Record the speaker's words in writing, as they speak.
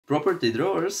Property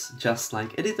drawers, just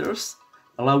like editors,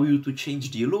 allow you to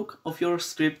change the look of your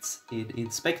scripts in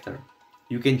Inspector.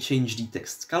 You can change the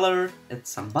text color, add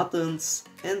some buttons,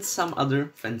 and some other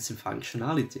fancy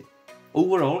functionality.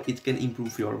 Overall, it can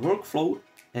improve your workflow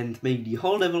and make the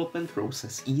whole development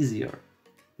process easier.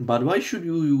 But why should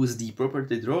you use the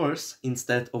property drawers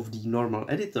instead of the normal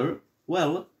editor?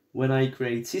 Well, when I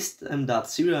create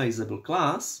system.serializable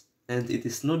class, and it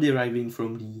is not deriving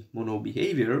from the mono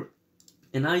behavior,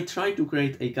 and I try to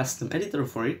create a custom editor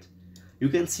for it, you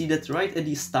can see that right at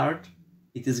the start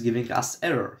it is giving us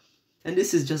error. And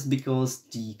this is just because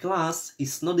the class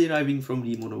is not deriving from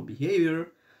the mono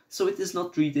behavior, so it is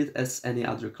not treated as any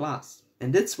other class.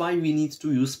 And that's why we need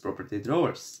to use property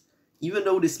drawers. Even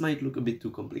though this might look a bit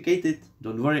too complicated,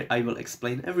 don't worry, I will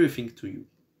explain everything to you.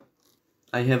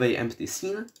 I have an empty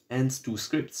scene and two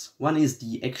scripts. One is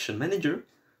the action manager,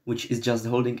 which is just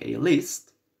holding a list,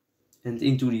 and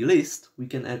into the list we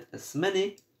can add as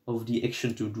many of the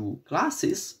action to do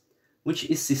classes, which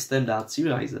is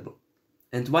system.serializable.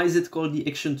 And why is it called the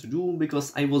action to do?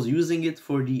 Because I was using it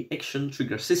for the action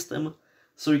trigger system,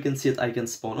 so you can see that I can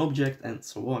spawn object and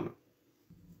so on.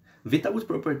 Without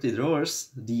property drawers,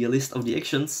 the list of the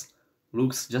actions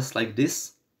looks just like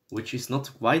this, which is not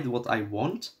quite what I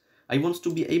want. I want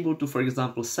to be able to, for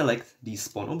example, select the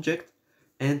spawn object,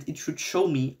 and it should show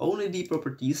me only the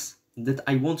properties that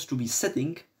I want to be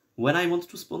setting when I want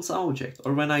to spawn some object,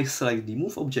 or when I select the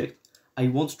move object, I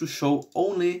want to show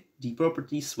only the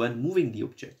properties when moving the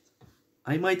object.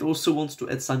 I might also want to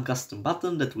add some custom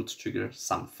button that would trigger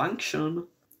some function,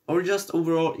 or just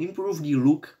overall improve the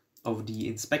look of the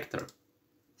inspector.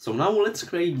 So now let's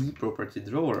create the property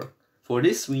drawer. For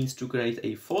this we need to create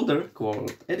a folder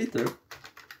called editor,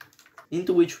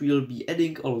 into which we will be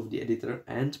adding all of the editor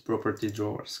and property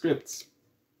drawer scripts.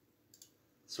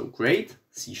 So create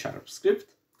C#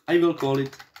 script, I will call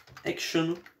it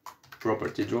action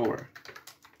property drawer.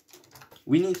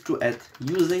 We need to add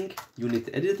using unit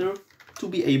editor to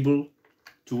be able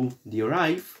to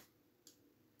derive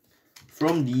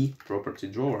from the property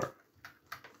drawer.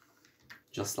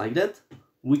 Just like that,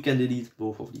 we can delete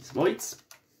both of these voids,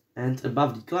 and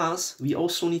above the class we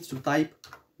also need to type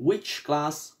which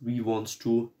class we want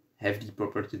to have the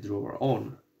property drawer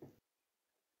on.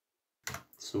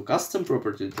 So custom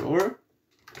property drawer,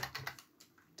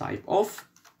 type of,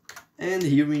 and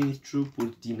here we need to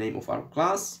put the name of our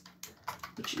class,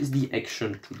 which is the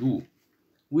action to do.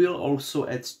 We'll also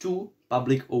add two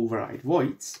public override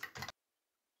voids.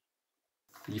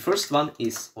 The first one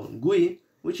is on GUI,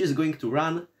 which is going to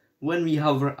run when we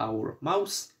hover our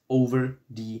mouse over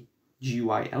the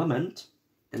GUI element,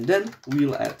 and then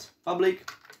we'll add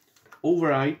public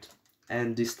override,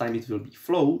 and this time it will be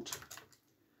float,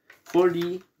 for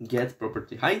the get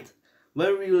property height,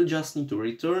 where we will just need to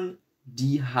return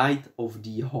the height of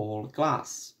the whole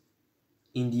class.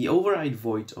 In the override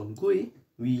void on GUI,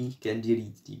 we can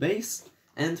delete the base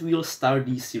and we'll start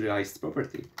the serialized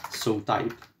property. So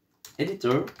type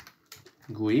editor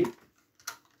GUI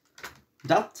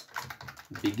dot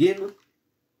begin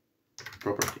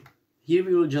property. Here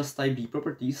we will just type the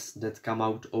properties that come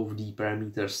out of the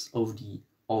parameters of the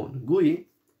on GUI.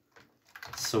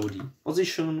 So the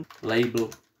position, label,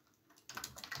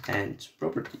 and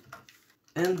property,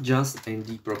 and just end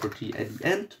the property at the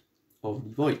end of the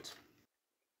void.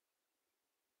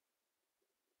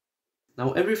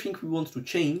 Now everything we want to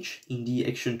change in the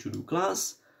action to do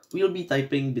class, we'll be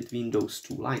typing between those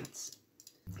two lines.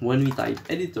 When we type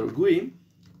editor GUI,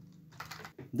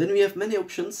 then we have many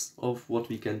options of what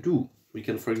we can do. We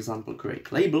can, for example,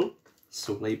 create label,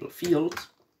 so label field.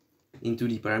 Into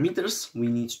the parameters, we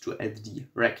need to add the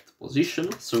rect position,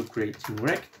 so create new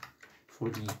rect for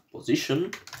the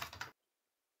position.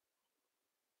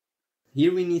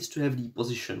 Here we need to have the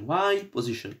position Y,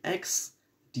 position X,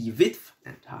 the width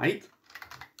and height,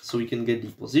 so we can get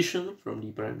the position from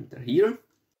the parameter here.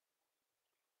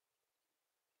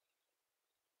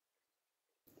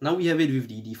 Now we have it with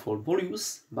the default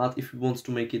values, but if we want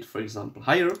to make it, for example,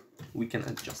 higher, we can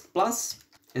add just plus.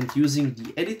 And using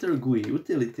the editor GUI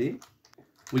utility,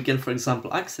 we can, for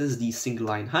example, access the single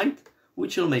line height,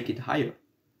 which will make it higher.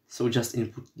 So just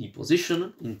input the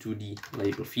position into the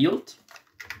label field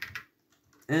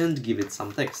and give it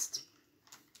some text.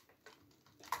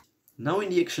 Now in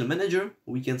the action manager,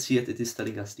 we can see that it is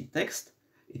telling us the text.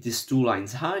 It is 2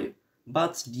 lines high,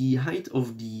 but the height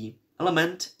of the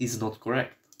element is not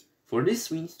correct. For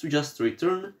this, we need to just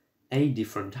return a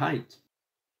different height.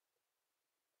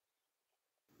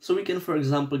 So we can, for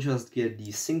example, just get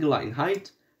the single line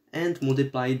height and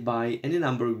multiply it by any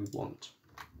number we want.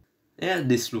 Yeah,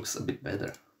 this looks a bit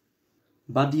better.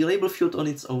 But the label field on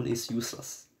its own is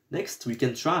useless. Next, we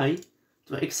can try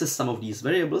to access some of these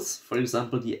variables, for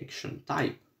example, the action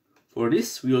type. For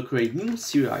this, we will create new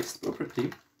serialized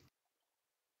property.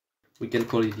 We can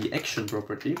call it the action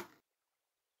property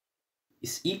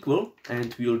is equal,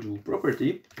 and we'll do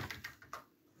property,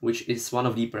 which is one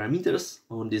of the parameters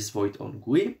on this void on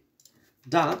GUI,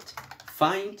 dot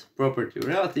find property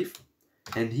relative,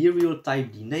 and here we will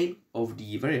type the name of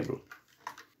the variable.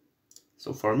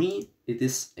 So for me, it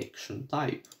is action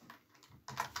type.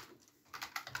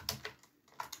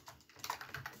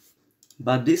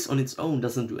 But this on its own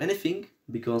doesn't do anything,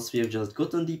 because we have just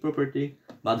gotten the property,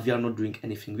 but we are not doing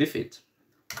anything with it.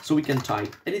 So we can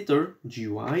type editor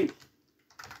GUI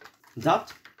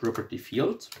dot property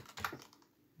field,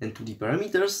 and to the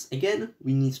parameters, again,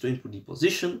 we need to input the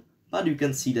position, but you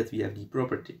can see that we have the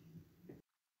property.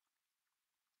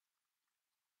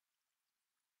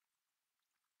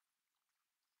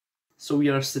 So we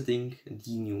are setting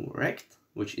the new rect,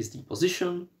 which is the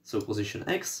position, so position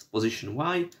X, position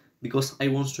Y. Because I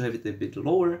want to have it a bit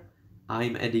lower,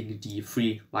 I'm adding the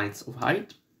 3 lines of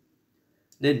height.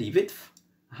 Then the width,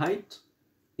 height,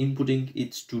 inputting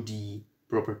it to the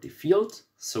property field,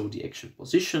 so the action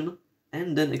position,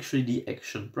 and then actually the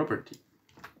action property.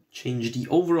 Change the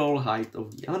overall height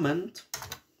of the element.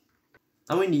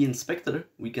 Now in the inspector,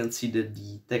 we can see that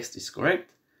the text is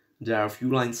correct. There are a few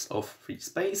lines of free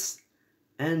space,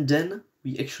 and then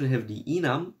we actually have the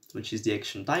enum, which is the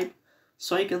action type,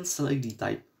 so I can select the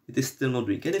type. It is still not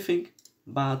doing anything,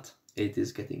 but it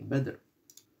is getting better.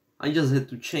 I just had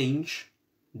to change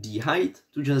the height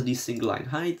to just the single line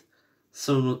height,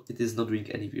 so it is not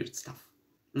doing any weird stuff.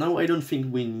 Now I don't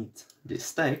think we need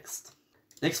this text.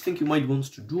 Next thing you might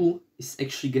want to do is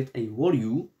actually get a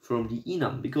value from the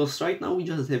enum, because right now we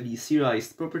just have the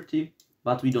serialized property,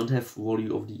 but we don't have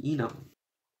value of the enum.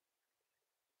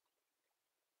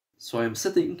 So I'm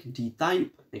setting the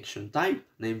type, action type,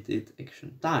 named it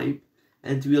action type,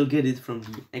 and we'll get it from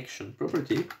the action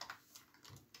property.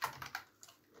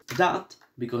 That,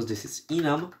 because this is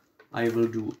enum, I will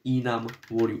do enum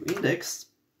value index,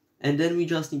 and then we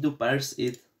just need to parse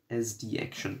it as the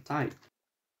action type.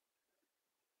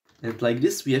 And like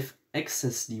this, we have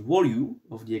accessed the value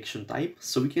of the action type,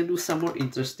 so we can do some more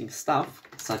interesting stuff,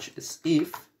 such as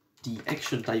if the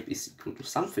action type is equal to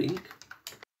something,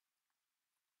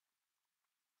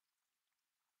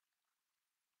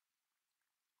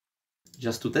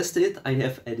 just to test it, I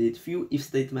have added few if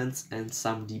statements and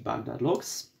some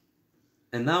debug.logs.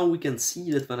 And now we can see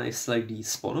that when I select the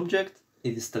spawn object,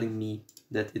 it is telling me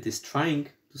that it is trying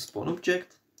to spawn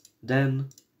object, then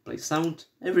play sound,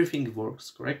 everything works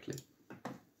correctly.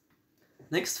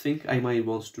 Next thing I might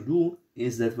want to do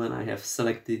is that when I have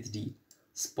selected the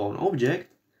spawn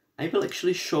object, I will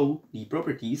actually show the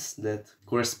properties that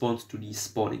correspond to the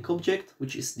spawning object,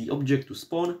 which is the object to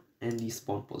spawn and the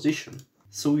spawn position.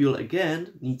 So we'll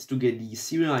again need to get the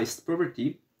serialized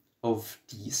property of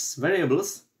these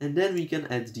variables, and then we can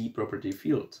add the property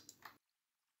field.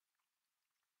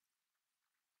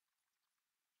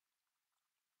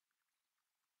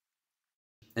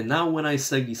 And now when I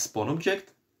select the spawn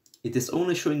object, it is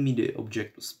only showing me the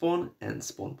object to spawn and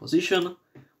spawn position.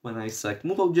 When I select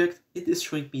move object, it is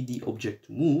showing me the object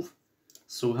to move.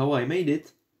 So how I made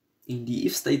it? In the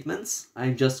if statements,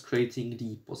 I'm just creating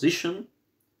the position.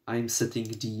 I'm setting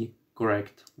the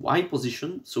correct Y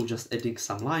position, so just adding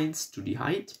some lines to the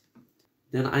height.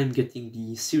 Then I'm getting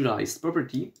the serialized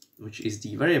property, which is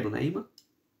the variable name,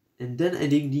 and then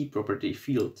adding the property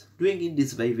field, doing it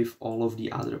this way with all of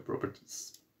the other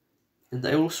properties. And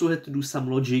I also had to do some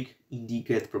logic in the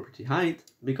get property height,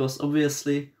 because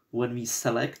obviously when we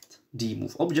select the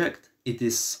move object, it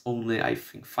is only, I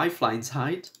think, 5 lines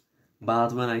height,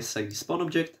 but when I select the spawn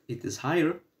object, it is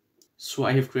higher. So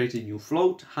I have created a new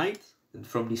float height, and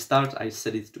from the start I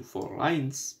set it to 4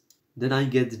 lines. Then I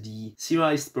get the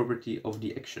serialized property of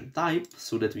the action type,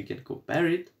 so that we can compare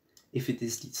it. If it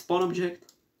is the spawn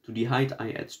object, to the height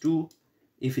I add 2.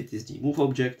 If it is the move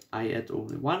object, I add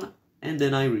only 1, and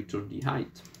then I return the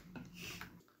height.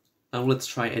 Now let's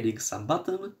try adding some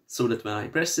button, so that when I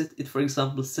press it, it for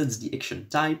example sets the action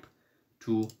type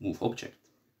to move object.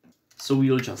 So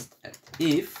we'll just add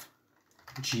if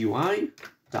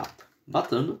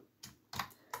GUI.button,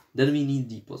 then we need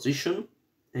the position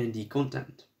and the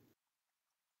content.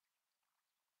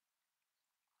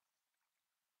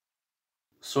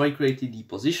 So I created the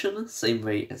position, same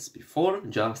way as before,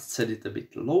 just set it a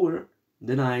bit lower.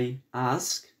 Then I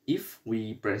ask if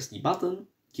we press the button,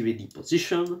 give it the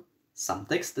position, some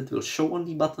text that will show on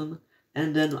the button,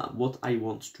 and then what I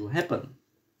want to happen.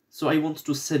 So I want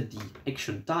to set the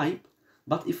action type,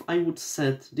 but if I would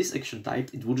set this action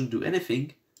type, it wouldn't do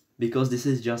anything, because this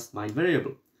is just my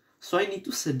variable. So I need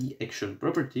to set the action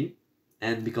property,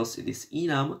 and because it is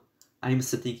enum, I'm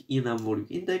setting enum volume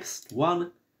index to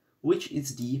 1, which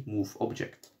is the move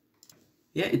object.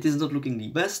 Yeah, it is not looking the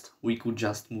best. We could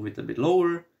just move it a bit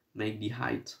lower, make the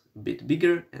height a bit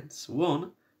bigger, and so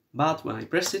on. But when I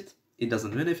press it, it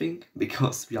doesn't do anything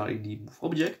because we are in the move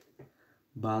object.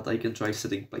 But I can try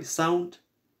setting play sound,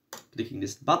 clicking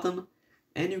this button,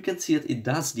 and you can see that it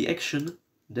does the action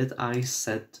that I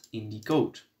set in the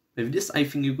code. With this, I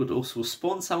think you could also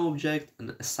spawn some object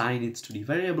and assign it to the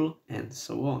variable, and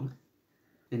so on.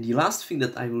 And the last thing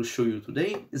that I will show you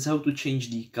today is how to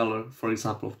change the color, for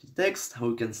example, of the text, how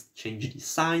you can change the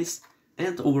size,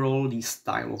 and overall the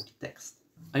style of the text.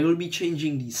 I will be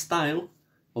changing the style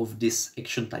of this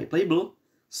action type label,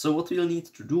 so what we'll need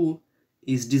to do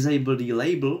is disable the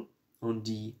label on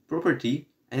the property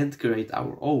and create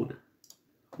our own.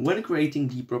 When creating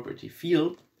the property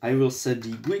field, I will set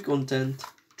the GUI content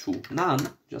to none,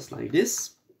 just like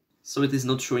this, so it is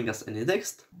not showing us any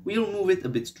text. We'll move it a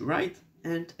bit to right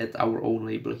and add our own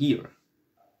label here.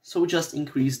 So just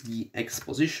increase the X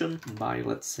position by,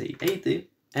 let's say, 80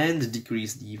 and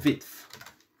decrease the width.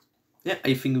 Yeah,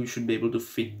 I think we should be able to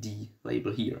fit the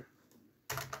label here.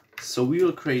 So we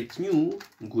will create new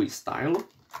GUI style.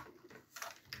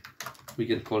 We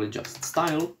can call it just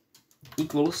style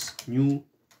equals new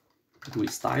GUI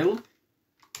style.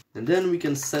 And then we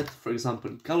can set, for example,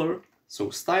 the color.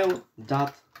 So style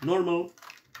dot normal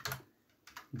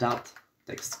dot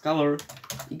text color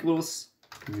equals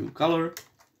new color,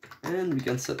 and we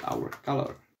can set our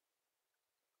color.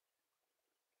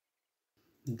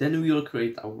 Then we will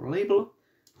create our label,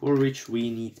 for which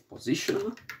we need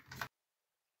position,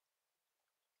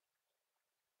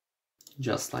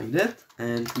 just like that,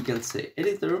 and we can say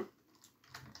editor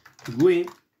GUI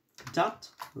dot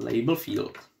label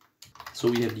field. So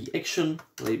we have the action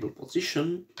label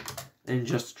position and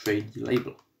just create the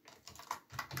label.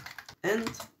 And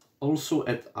also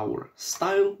add our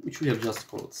style, which we have just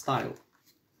called style.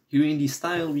 Here in the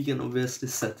style we can obviously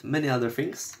set many other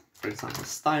things, for example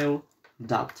style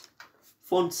dot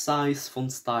font size,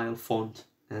 font style, font,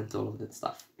 and all of that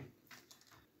stuff.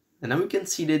 And now we can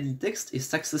see that the text is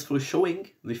successfully showing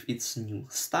with its new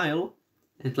style,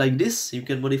 and like this you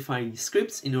can modify the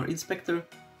scripts in your inspector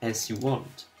as you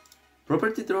want.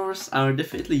 Property drawers are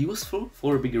definitely useful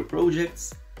for bigger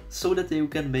projects, so that you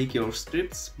can make your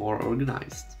scripts more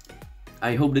organized.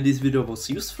 I hope that this video was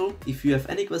useful. If you have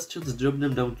any questions, drop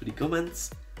them down to the comments.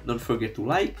 Don't forget to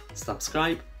like,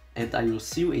 subscribe, and I will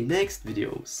see you in next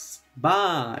videos.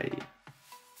 Bye!